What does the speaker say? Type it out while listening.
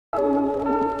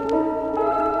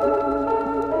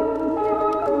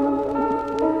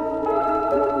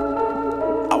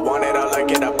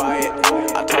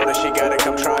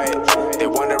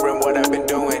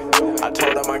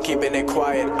fun keeping it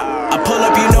quiet. I pull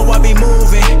up, you know I be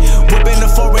moving. Whipping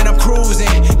the foreign, I'm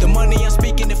cruising. The money I'm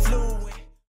speaking, it fluent.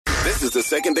 This is the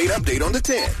second date update on the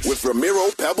 10 with Ramiro,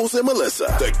 Pebbles, and Melissa.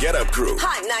 The Get Up Crew.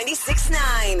 Hot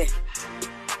 96.9.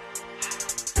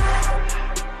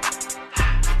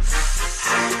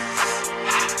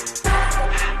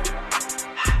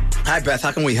 Hi, Beth.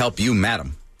 How can we help you,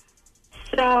 madam?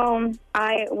 So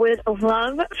I would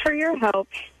love for your help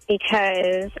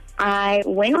because I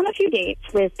went on a few dates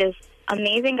with this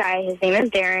amazing guy. His name is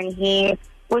Darren. He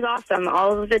was awesome.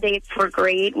 All of the dates were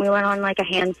great. We went on like a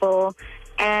handful,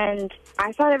 and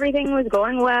I thought everything was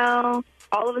going well.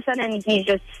 All of a sudden, he's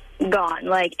just gone,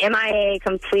 like MIA,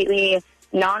 completely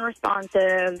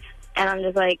non-responsive. And I'm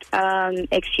just like,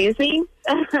 excuse me?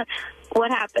 What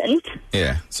happened?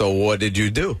 Yeah. So what did you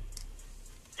do?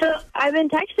 So I've been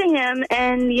texting him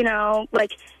and, you know,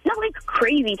 like, not like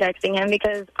crazy texting him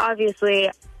because obviously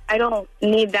I don't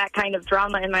need that kind of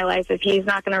drama in my life if he's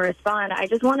not going to respond. I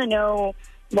just want to know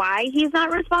why he's not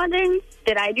responding.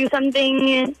 Did I do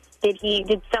something?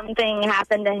 Did something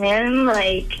happen to him?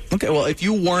 Like, okay, well, if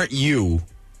you weren't you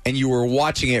and you were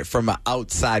watching it from an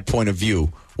outside point of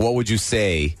view, what would you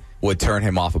say would turn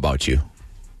him off about you?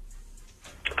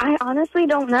 I honestly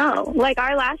don't know. Like,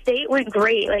 our last date went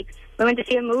great. Like, we went to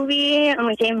see a movie, and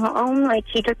we came home. Like,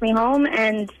 he took me home,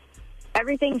 and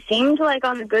everything seemed like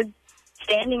on a good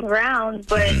standing ground.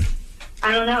 But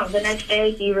I don't know. The next day,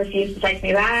 he refused to text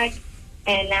me back,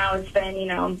 and now it's been, you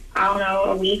know, I don't know,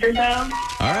 a week or so.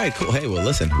 All right, cool. Hey, well,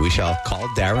 listen, we shall call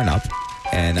Darren up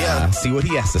and see what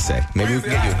he has to say. Maybe we can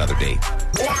get you another date.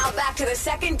 Now back to the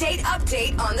second date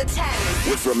update on the 10.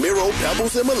 With Ramiro,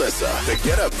 Pebbles, and Melissa. The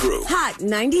Get Up Crew. Hot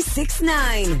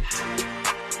 96.9.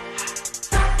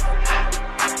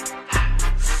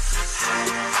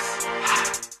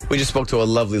 We just spoke to a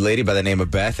lovely lady by the name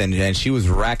of Beth, and she was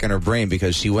racking her brain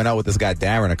because she went out with this guy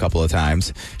Darren a couple of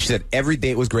times. She said every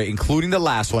date was great, including the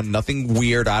last one. Nothing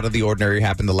weird out of the ordinary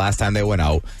happened the last time they went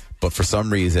out. But for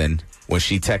some reason, when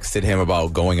she texted him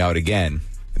about going out again,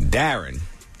 Darren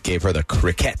gave her the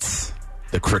crickets.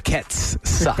 The crickets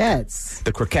suck.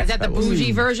 The crickets. Is that the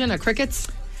bougie version of crickets?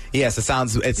 Yes, it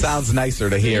sounds nicer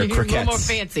to hear crickets. A little more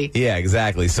fancy. Yeah,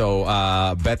 exactly. So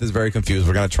Beth is very confused.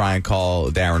 We're going to try and call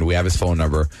Darren. We have his phone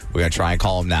number. We're going to try and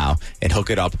call him now and hook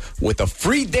it up with a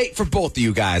free date for both of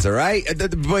you guys, all right?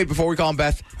 Wait, before we call him,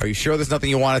 Beth, are you sure there's nothing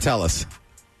you want to tell us?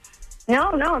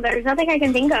 No, there's nothing I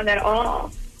can think of at all.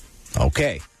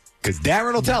 Okay, because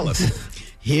Darren will tell us.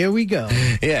 Here we go.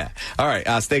 Yeah. All right,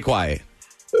 stay quiet.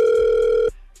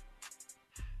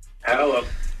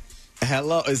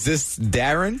 Hello, is this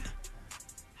Darren?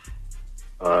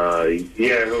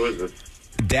 Yeah, who is this?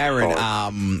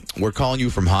 Darren, we're calling you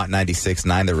from Hot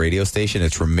 96.9, the radio station.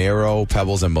 It's Ramiro,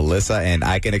 Pebbles, and Melissa, and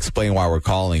I can explain why we're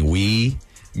calling. We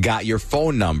got your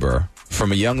phone number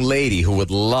from a young lady who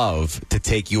would love to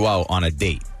take you out on a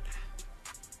date.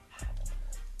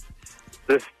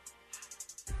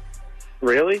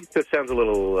 Really? This sounds a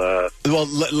little... Well,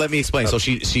 let me explain. So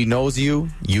she knows you.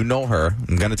 You know her.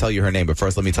 I'm going to tell you her name, but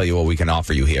first let me tell you what we can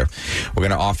offer you here. We're going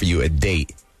to offer you a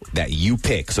date that you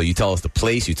pick. So you tell us the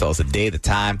place, you tell us the day, the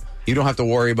time. You don't have to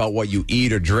worry about what you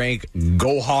eat or drink.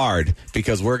 Go hard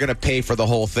because we're going to pay for the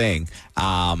whole thing.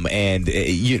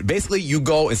 Basically, you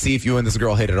go and see if you and this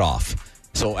girl hit it off.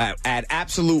 So at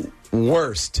absolute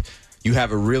worst, you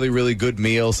have a really, really good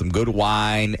meal, some good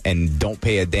wine, and don't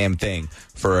pay a damn thing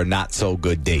for a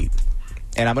not-so-good date.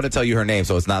 And I'm going to tell you her name,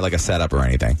 so it's not like a setup or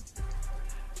anything.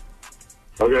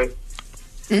 Okay.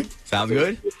 Sounds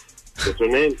good? What's her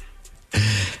name?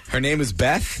 Her name is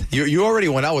Beth. You already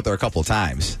went out with her a couple of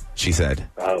times, she said.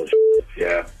 Oh,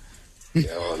 yeah.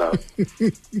 Yeah, well, no.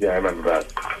 Yeah, I remember that.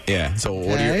 Yeah, so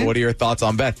what are your thoughts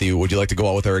on Beth? Would you like to go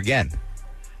out with her again?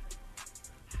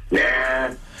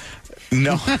 Nah.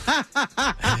 No.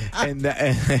 and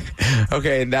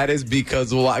that is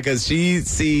because she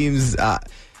seems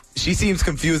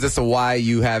confused as to why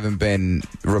you haven't been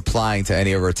replying to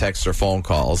any of her texts or phone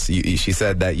calls. She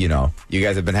said that, you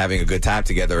guys have been having a good time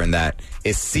together and that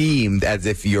it seemed as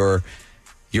if your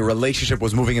relationship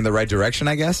was moving in the right direction,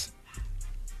 I guess.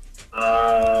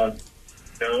 No.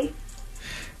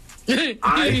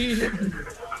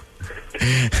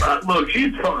 Look,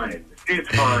 she's fine. She's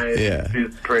fine. Yeah.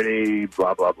 She's pretty,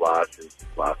 blah, blah, blah. She's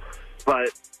blah. But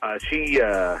she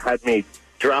had me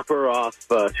drop her off.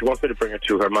 She wants me to bring her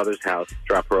to her mother's house,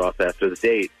 drop her off after the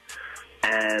date.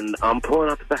 And I'm pulling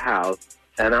up at the house,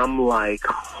 and I'm like,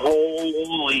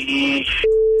 holy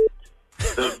shit.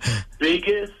 The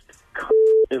biggest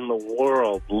in the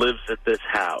world lives at this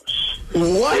house.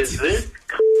 What? Is this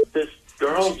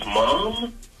girl's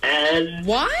mom? And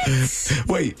what?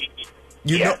 Wait.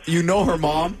 You know her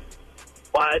mom?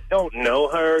 Well, I don't know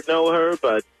her,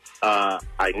 but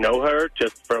I know her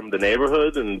just from the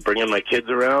neighborhood and bringing my kids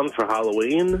around for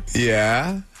Halloween.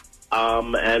 Yeah.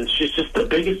 And she's just the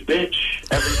biggest bitch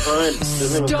every time. She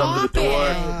doesn't even come to the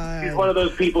door. She's one of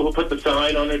those people who put the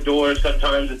sign on her door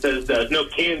sometimes that says, no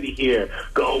candy here,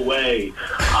 go away.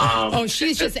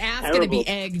 She's just asking to be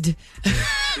egged.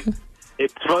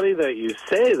 It's funny that you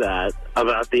say that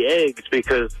about the eggs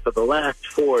because for the last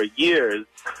 4 years,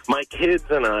 my kids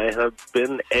and I have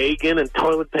been egging and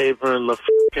toilet papering the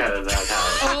out of that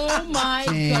house. Oh, my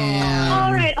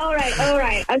God. All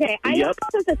right. Okay, I don't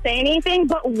supposed to say anything,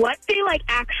 but what's the,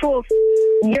 actual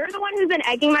You're the one who's been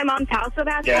egging my mom's house for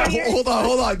that 4 years? Hold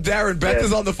on. Darren, Beth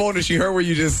is on the phone and she heard what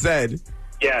you just said.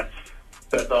 Yes.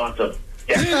 That's awesome.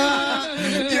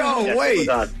 Yo, wait.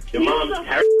 Your mom's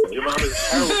terrible. Your mom is a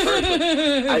terrible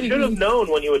person. I should have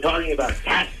known when you were talking about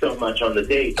cats so much on the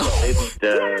date. No.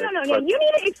 You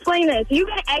need to explain this. You've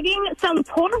been egging some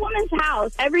poor woman's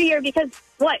house every year because,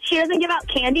 what, she doesn't give out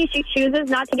candy? She chooses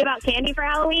not to give out candy for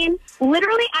Halloween?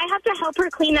 Literally, I have to help her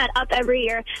clean that up every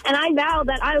year. And I vow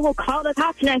that I will call the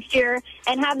cops next year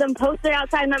and have them posted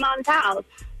outside my mom's house.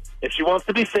 If she wants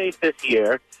to be safe this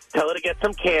year, tell her to get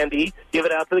some candy, give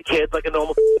it out to the kids like a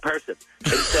normal person,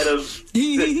 instead of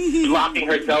locking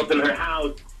herself in her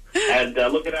house and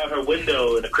looking out her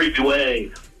window in a creepy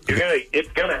way.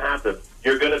 It's gonna happen.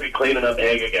 You're gonna be cleaning up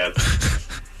egg again.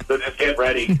 So just get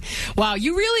ready. Wow,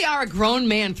 you really are a grown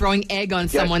man throwing egg on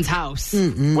someone's house.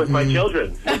 With my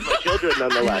children. With my children,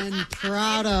 nonetheless. I'm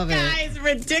proud of it. Guys,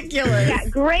 ridiculous. Yeah,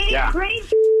 great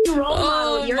role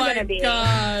model you're going to be.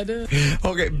 God.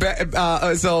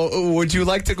 Okay, so would you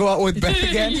like to go out with Beth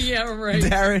again? Yeah, right.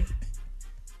 Darren?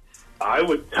 I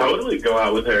would totally go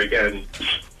out with her again.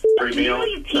 Free meal.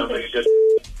 Sounds like just...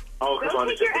 Oh, come on.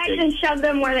 Go take your eggs and shove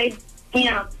them where they,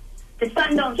 the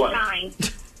sun don't shine.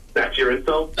 That's your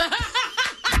insult?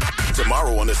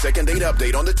 Tomorrow on the Second Date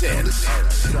Update on the 10s.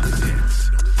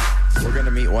 We're going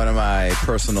to meet one of my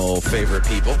personal favorite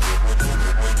people.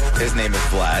 His name is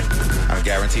Vlad. I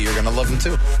guarantee you're going to love him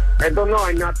too. I don't know.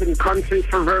 I'm not in country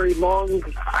for very long.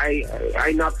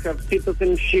 I not have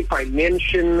citizenship. I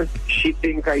mention she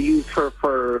think I use her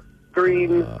for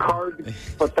green card,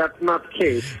 but that's not the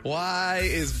case. Why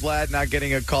is Vlad not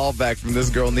getting a call back from this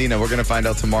girl, Nina? We're going to find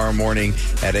out tomorrow morning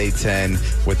at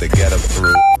 8:10 with the Get Up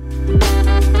Through.